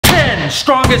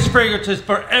strongest fragrances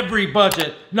for every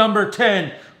budget. Number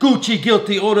 10, Gucci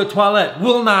Guilty Eau de Toilette.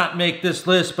 Will not make this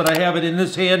list, but I have it in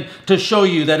this hand to show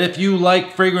you that if you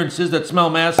like fragrances that smell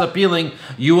mass appealing,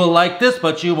 you will like this,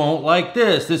 but you won't like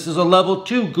this. This is a level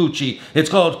 2 Gucci. It's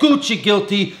called Gucci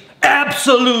Guilty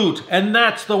Absolute, and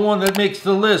that's the one that makes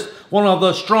the list. One of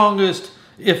the strongest,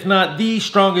 if not the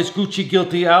strongest Gucci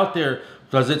Guilty out there.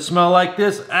 Does it smell like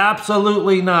this?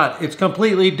 Absolutely not. It's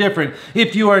completely different.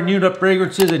 If you are new to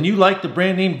fragrances and you like the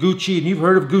brand name Gucci and you've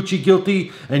heard of Gucci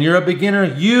Guilty and you're a beginner,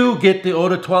 you get the Eau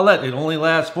de Toilette. It only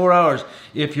lasts 4 hours.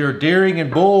 If you're daring and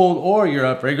bold or you're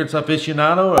a fragrance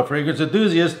aficionado or a fragrance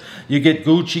enthusiast, you get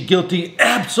Gucci Guilty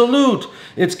Absolute.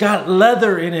 It's got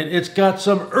leather in it. It's got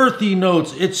some earthy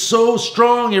notes. It's so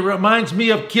strong. It reminds me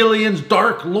of Killian's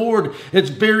Dark Lord. It's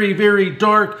very, very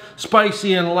dark,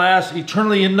 spicy, and lasts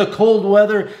eternally in the cold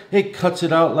weather. It cuts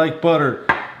it out like butter.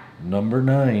 Number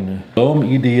 9, L'Homme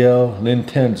Ideal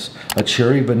L'Intense, a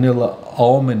cherry vanilla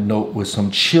almond note with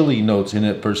some chili notes in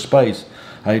it for spice.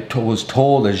 I was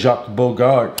told that Jacques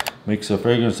Bogart makes a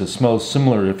fragrance that smells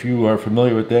similar. If you are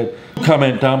familiar with that,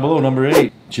 comment down below. Number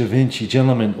 8, Givenchy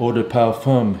Gentleman Eau de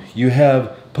Parfum. You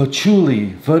have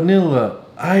patchouli, vanilla,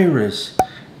 iris,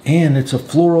 and it's a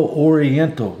floral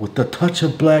oriental with a touch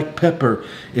of black pepper.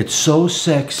 It's so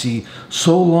sexy,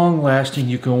 so long lasting,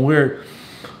 you can wear it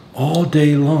all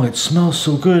day long. It smells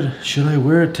so good. Should I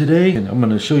wear it today? And I'm going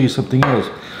to show you something else.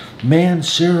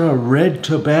 Mancera Red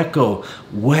Tobacco,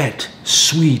 wet,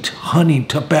 sweet honey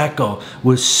tobacco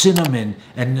with cinnamon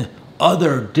and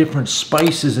other different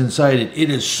spices inside it.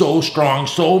 It is so strong,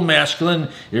 so masculine.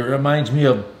 It reminds me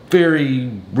of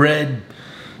very red,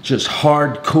 just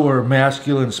hardcore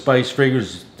masculine spice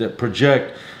fragrances that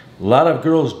project. A lot of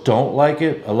girls don't like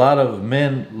it. A lot of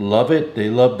men love it. They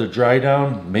love the dry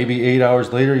down. Maybe 8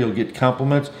 hours later you'll get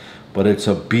compliments, but it's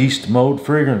a beast mode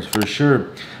fragrance for sure.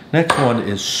 Next one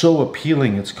is so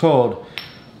appealing. It's called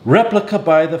Replica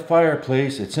by the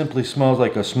Fireplace. It simply smells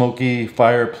like a smoky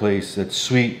fireplace. It's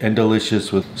sweet and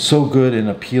delicious, with so good and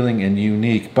appealing and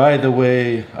unique. By the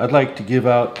way, I'd like to give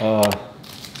out,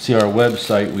 see our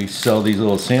website, we sell these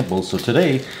little samples. So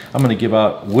today I'm going to give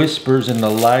out Whispers in the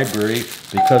Library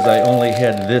because I only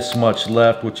had this much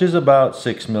left, which is about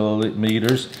 6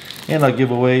 milliliters. And I'll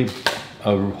give away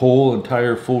a whole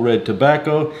entire full red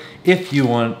tobacco. If you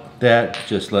want that,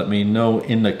 just let me know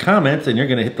in the comments, and you're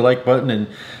going to hit the like button and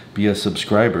be a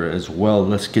subscriber as well.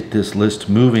 Let's get this list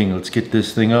moving. Let's get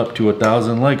this thing up to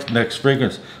 1,000 likes. Next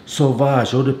fragrance,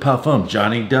 Sauvage Eau de Parfum.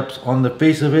 Johnny Depp's on the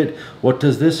face of it. What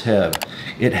does this have?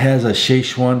 It has a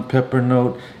Szechuan pepper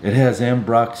note. It has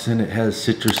ambroxan. It has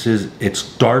citruses.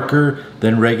 It's darker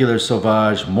than regular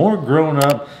Sauvage, more grown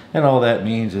up. And all that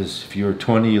means is if you're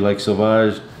 20, you like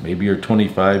Sauvage. Maybe you're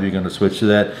 25, you're going to switch to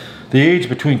that. The age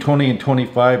between 20 and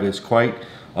 25 is quite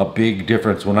a big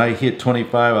difference. When I hit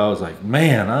 25, I was like,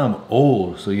 man, I'm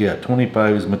old. So yeah,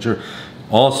 25 is mature.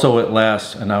 Also, it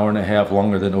lasts an hour and a half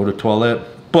longer than Eau de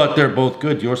Toilette, but they're both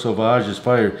good. Your Sauvage is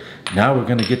fire. Now we're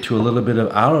going to get to a little bit of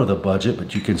out of the budget,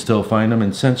 but you can still find them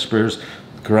in scent sprayers.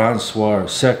 Grand Soir,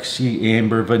 sexy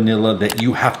amber vanilla that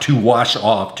you have to wash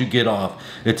off to get off.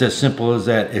 It's as simple as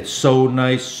that. It's so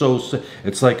nice,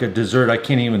 it's like a dessert. I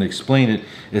can't even explain it.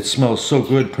 It smells so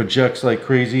good, projects like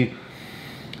crazy,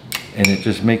 and it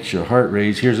just makes your heart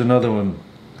race. Here's another one.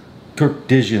 Kirk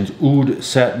Dijon's Oud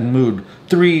Satin Mood.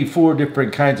 3-4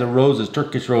 different kinds of roses.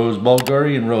 Turkish rose,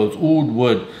 Bulgarian rose, oud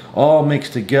wood, all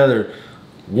mixed together.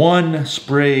 One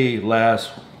spray lasts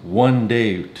 1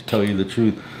 day, to tell you the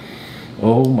truth.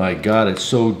 Oh my God, it's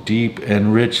so deep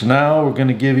and rich. Now we're going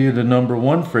to give you the number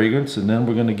 1 fragrance, and then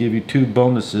we're going to give you 2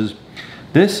 bonuses.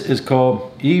 This is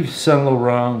called Yves Saint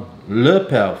Laurent Le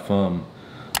Parfum.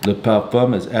 Le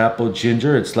Parfum is apple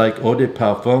ginger. It's like Eau de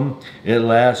Parfum. It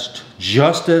lasts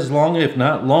just as long, if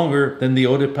not longer, than the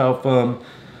Eau de Parfum,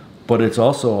 but it's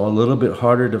also a little bit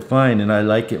harder to find, and I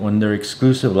like it when they're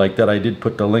exclusive like that. I did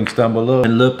put the links down below.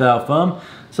 And Le Parfum,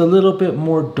 it's a little bit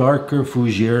more darker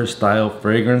fougere style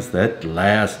fragrance that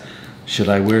lasts. Should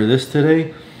I wear this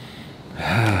today?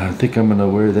 I think I'm gonna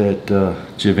wear that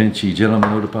Givenchy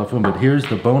Gentleman Eau de Parfum, but here's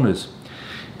the bonus.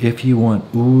 If you want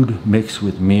oud mixed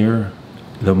with myrrh,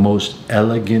 the most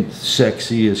elegant,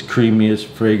 sexiest, creamiest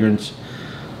fragrance,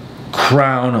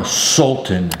 Crown of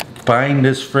Sultan. Find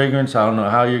this fragrance. I don't know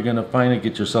how you're gonna find it.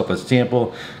 Get yourself a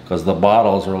sample, because the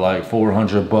bottles are like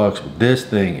 400 bucks. But this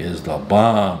thing is the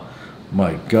bomb.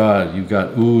 My God, you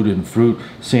got oud and fruit,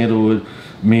 sandalwood,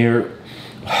 myrrh.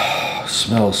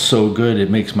 Smells so good. It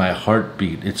makes my heart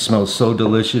beat. It smells so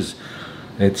delicious.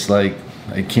 It's like,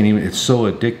 I can't even, it's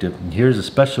so addictive. And here's a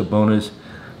special bonus.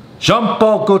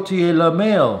 Jean-Paul Gaultier Le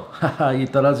Male. Haha, you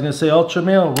thought I was going to say Ultra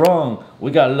Male? Wrong. We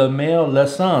got Le Male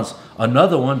L'Essence.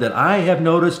 Another one that I have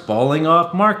noticed falling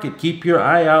off market. Keep your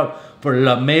eye out for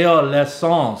Le Male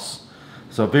L'Essence.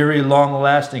 So very long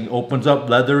lasting. Opens up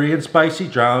leathery and spicy.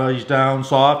 Dries down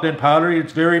soft and powdery.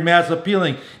 It's very mass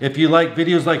appealing. If you like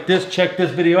videos like this, check this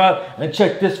video out. And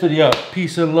check this video out.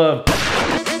 Peace and love.